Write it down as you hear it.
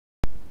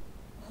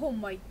Oh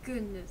my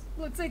goodness,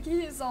 looks like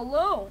he is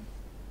alone.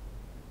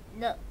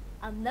 No,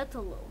 I'm not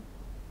alone.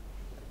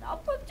 I'll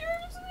put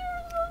yours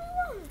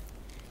alone.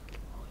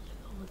 Oh, you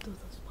know what do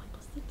the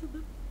spiders did to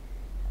them?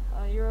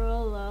 Oh, you're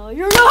alone.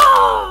 You're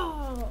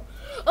alone!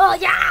 Oh,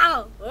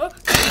 yeah! Oh,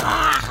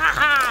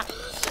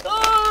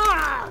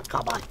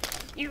 come on.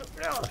 You.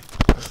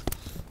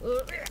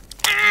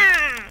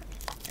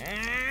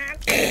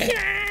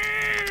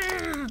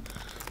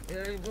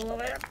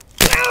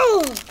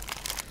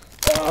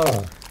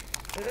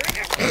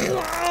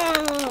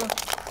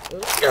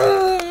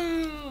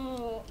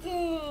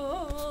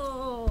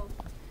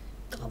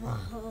 Come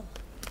on.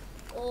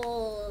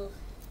 Oh,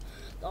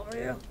 come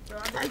here.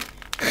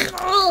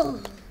 Oh,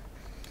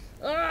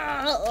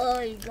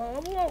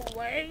 come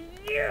away.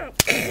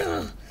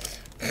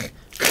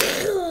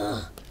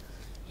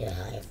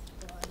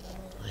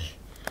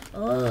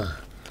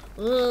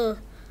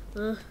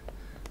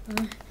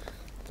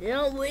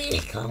 Yeah, I'm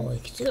weak. I'm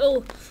weak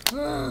too.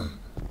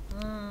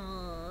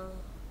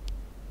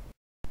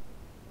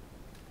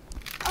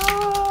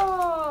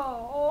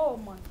 Oh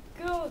my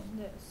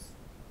goodness.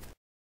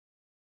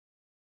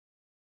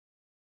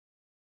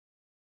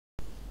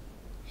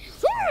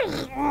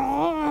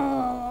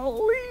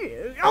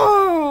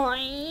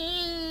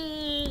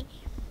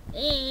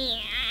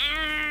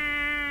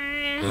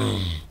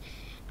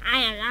 I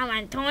am not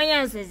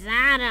Antonio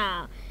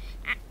Cesaro.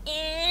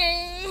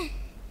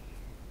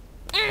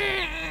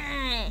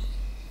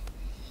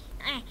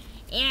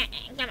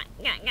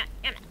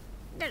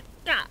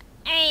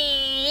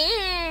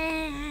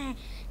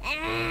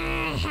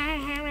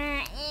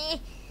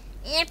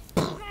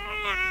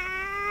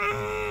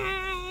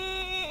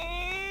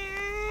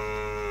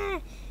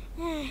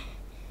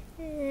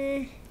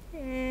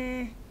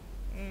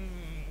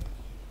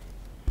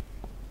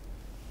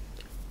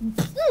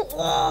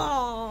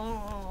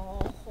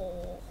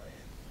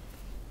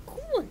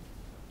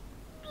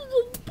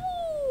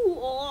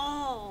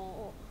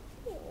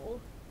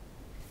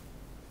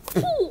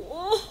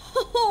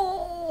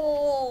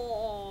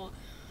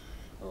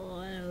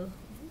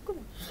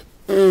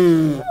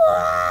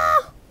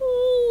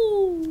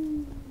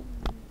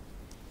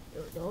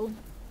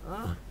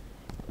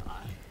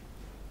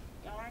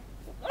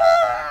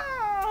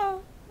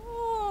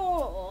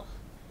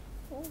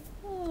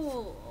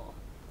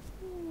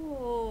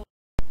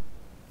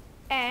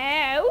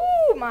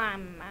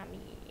 Mamma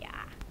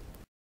mia.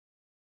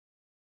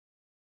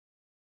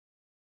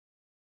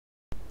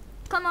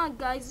 Come on,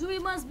 guys, we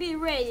must be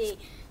ready.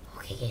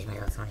 Okay, here's my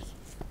little Sonic.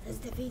 Let's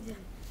defeat them.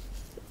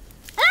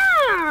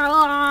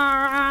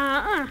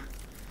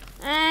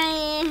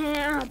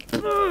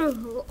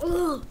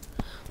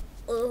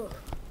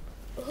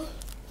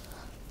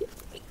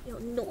 You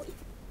know it.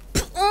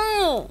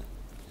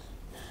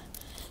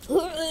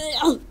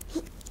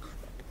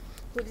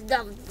 Who's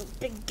that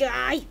big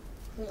guy?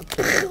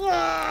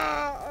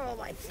 Oh,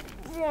 my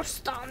poor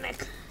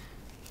stomach.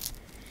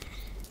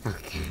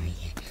 Okay.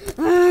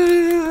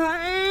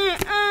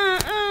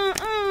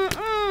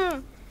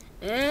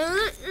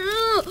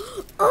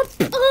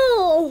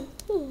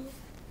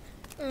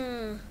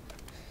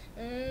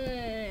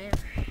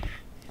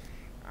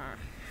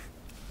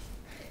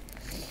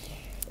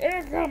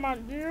 Come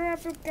on, you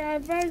have to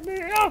get back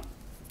me up.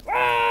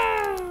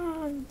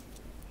 Run!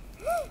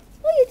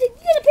 What you did? You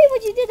gotta pay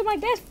what you did to my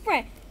best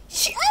friend.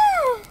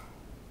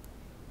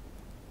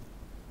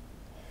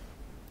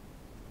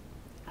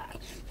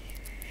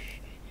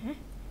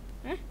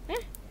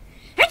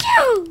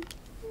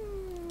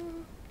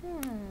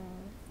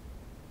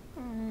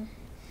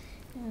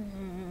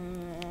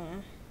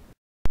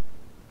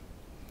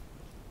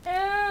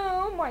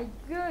 Oh my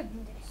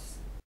goodness.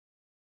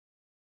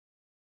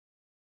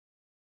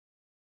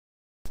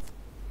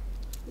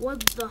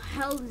 What the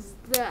hell is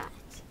that?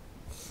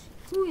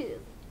 Who is?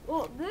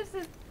 Well, this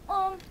is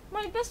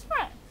my best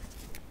friend.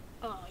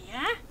 Oh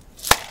yeah?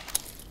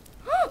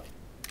 Oh,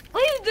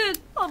 you did!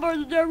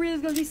 Alberto Del Rio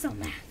is gonna be so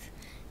mad.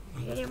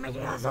 Hey,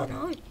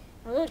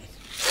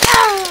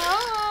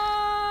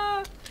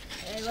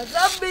 what's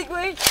up, Big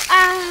Wing?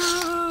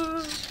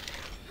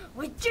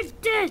 what you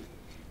did?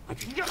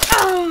 What you did?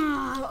 Oh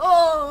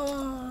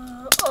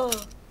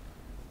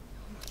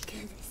my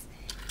goodness.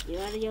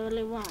 You're the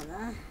only one,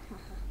 huh?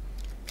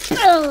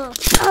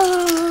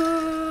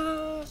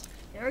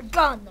 You're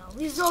gone now.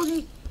 It's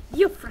only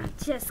you,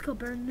 Francesco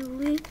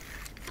Bernoulli.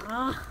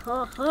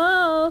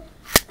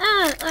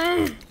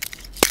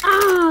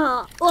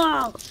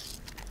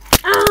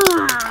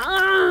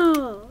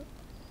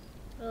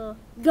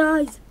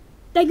 Guys,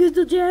 take you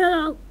to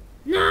jail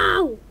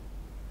now!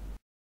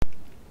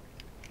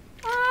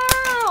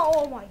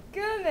 Oh my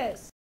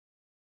goodness!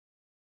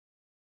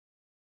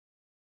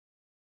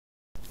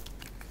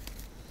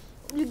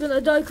 You're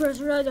gonna die, Chris,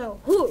 right now.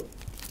 Boom!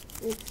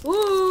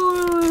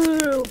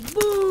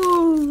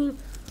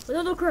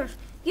 Another crash.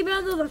 Give me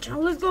another chance.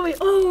 Let's go.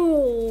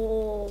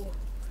 Oh!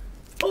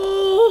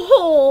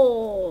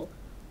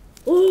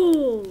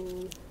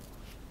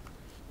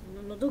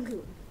 No, don't kill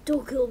me.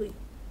 Don't kill me.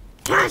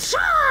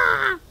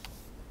 Tasha!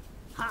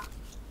 Ha!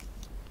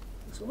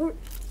 This will hurt.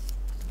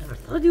 Never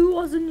thought he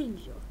was a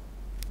ninja.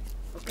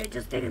 Okay,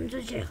 just take him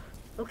to jail.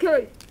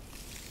 Okay.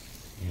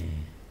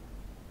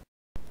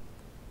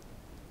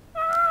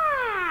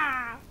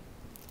 Ah!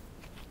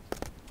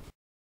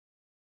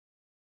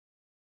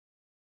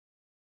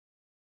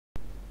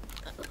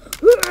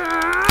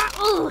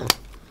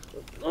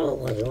 Oh,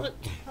 what do you want?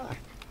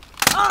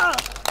 Oh!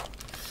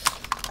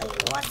 I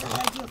want to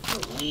hurt you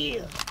for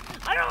years.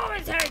 I don't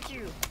always hurt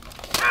you.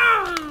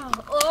 Ah!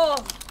 Oh!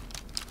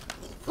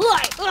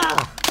 Fly!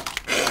 Ah!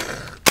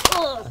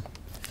 Oh!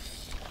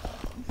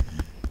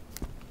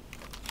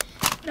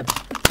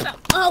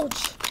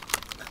 Ouch!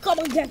 Come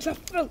and get your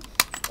food.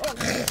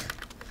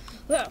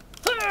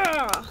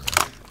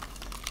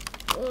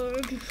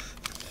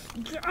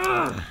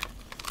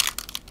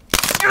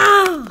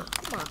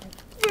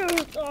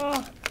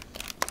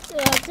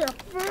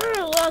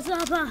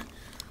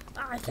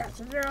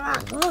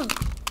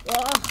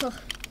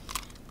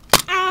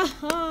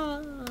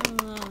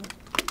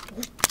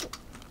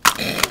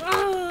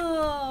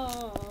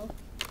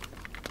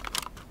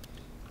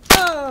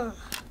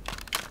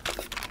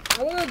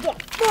 I want to do a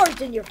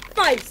fart in your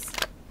face.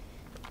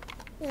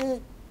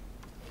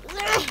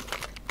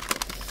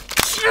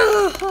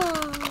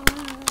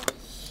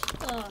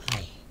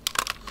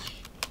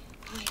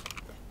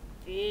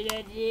 Beat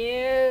at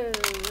you.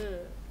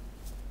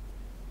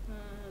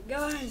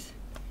 Guys,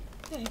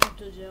 take him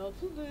to jail,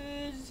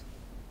 please.